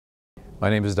My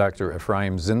name is Dr.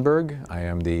 Ephraim Zinberg. I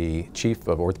am the Chief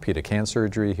of Orthopedic Hand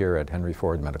Surgery here at Henry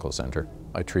Ford Medical Center.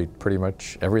 I treat pretty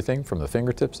much everything from the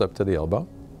fingertips up to the elbow.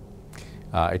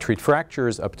 I treat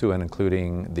fractures up to and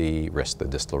including the wrist, the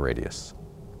distal radius.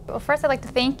 Well, first I'd like to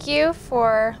thank you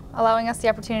for allowing us the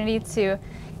opportunity to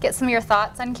get some of your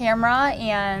thoughts on camera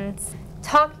and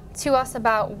talk to us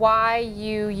about why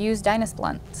you use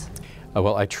Dynasplint.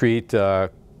 Well, I treat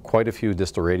quite a few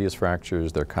distal radius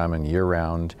fractures. They're common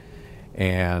year-round,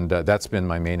 and that's been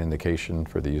my main indication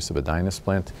for the use of a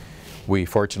Dynasplint. We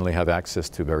fortunately have access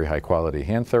to very high-quality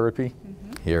hand therapy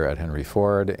here at Henry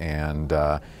Ford, and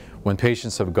when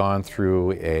patients have gone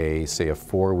through say a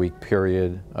 4-week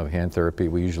period of hand therapy,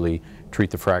 we usually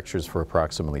treat the fractures for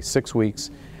approximately 6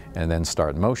 weeks and then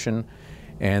start motion.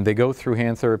 And they go through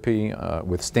hand therapy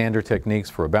with standard techniques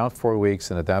for about 4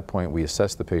 weeks, and at that point we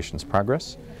assess the patient's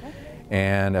progress.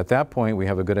 And at that point we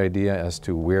have a good idea as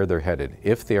to where they're headed.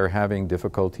 If they are having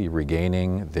difficulty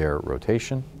regaining their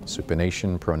rotation,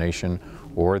 supination, pronation,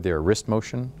 or their wrist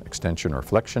motion, extension or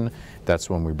flexion, that's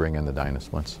when we bring in the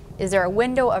Dynasplints. Is there a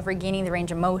window of regaining the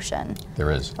range of motion?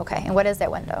 There is. Okay, and what is that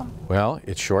window? Well,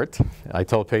 it's short. I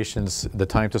tell patients the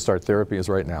time to start therapy is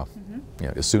right now. You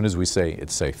know, as soon as we say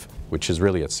it's safe, which is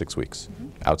really at 6 weeks,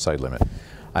 outside limit.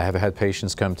 I have had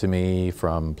patients come to me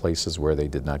from places where they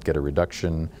did not get a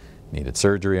reduction, needed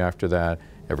surgery after that,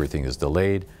 everything is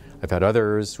delayed. I've had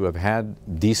others who have had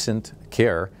decent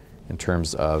care in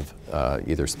terms of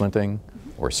either splinting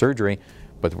or surgery,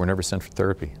 but were never sent for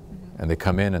therapy. And they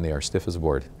come in and they are stiff as a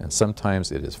board. And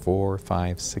sometimes it is 4,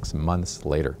 5, 6 months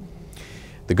later.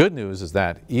 The good news is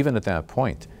that even at that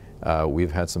point,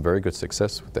 we've had some very good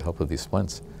success with the help of these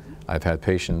splints. I've had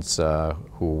patients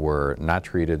who were not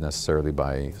treated necessarily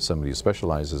by somebody who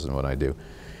specializes in what I do,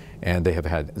 and they have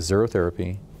had zero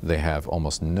therapy. They have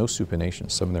almost no supination.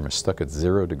 Some of them are stuck at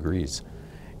 0 degrees.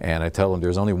 And I tell them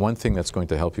there's only one thing that's going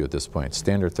to help you at this point.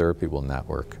 Standard therapy will not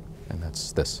work, and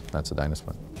that's a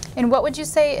Dynasplint. And what would you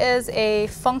say is a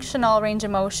functional range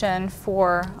of motion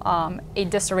for a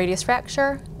distal radius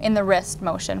fracture in the wrist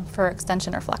motion for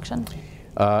extension or flexion?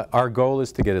 Our goal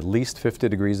is to get at least 50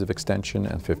 degrees of extension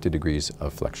and 50 degrees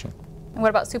of flexion. And what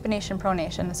about supination,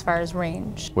 pronation as far as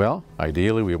range? Well,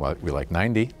 ideally we like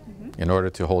 90. In order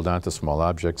to hold on to small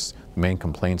objects, the main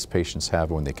complaints patients have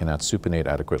when they cannot supinate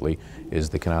adequately is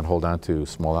they cannot hold on to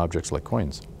small objects like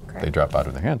coins. Correct. They drop out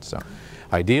of their hands. So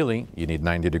ideally, you need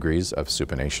 90 degrees of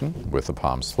supination with the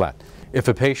palms flat. If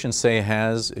a patient, say,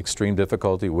 has extreme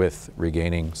difficulty with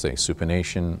regaining, say,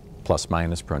 supination plus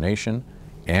minus pronation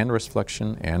and wrist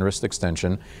flexion and wrist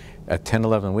extension, at 10,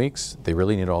 11 weeks, they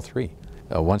really need all three.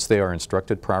 Once they are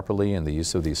instructed properly in the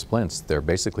use of these splints, they're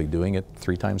basically doing it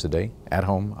 3 times a day at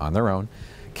home on their own,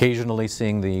 occasionally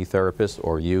seeing the therapist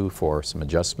or you for some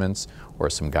adjustments or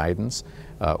some guidance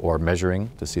or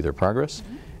measuring to see their progress.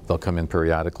 They'll come in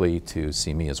periodically to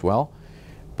see me as well.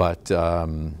 But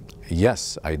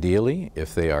yes, ideally,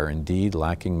 if they are indeed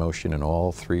lacking motion in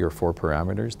all 3 or 4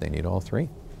 parameters, they need all 3.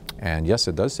 And yes,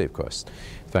 it does save costs.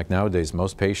 In fact, nowadays,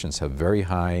 most patients have very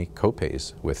high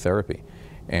copays with therapy,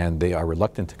 and they are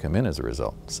reluctant to come in as a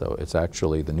result. So it's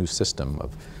actually the new system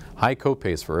of high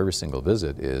copays for every single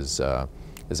visit is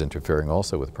interfering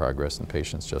also with progress, and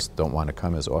patients just don't want to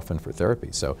come as often for therapy.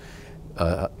 So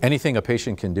anything a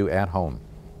patient can do at home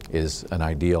is an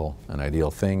ideal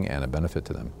thing and a benefit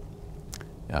to them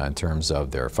in terms of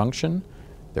their function,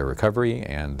 their recovery,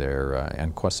 and their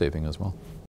and cost saving as well.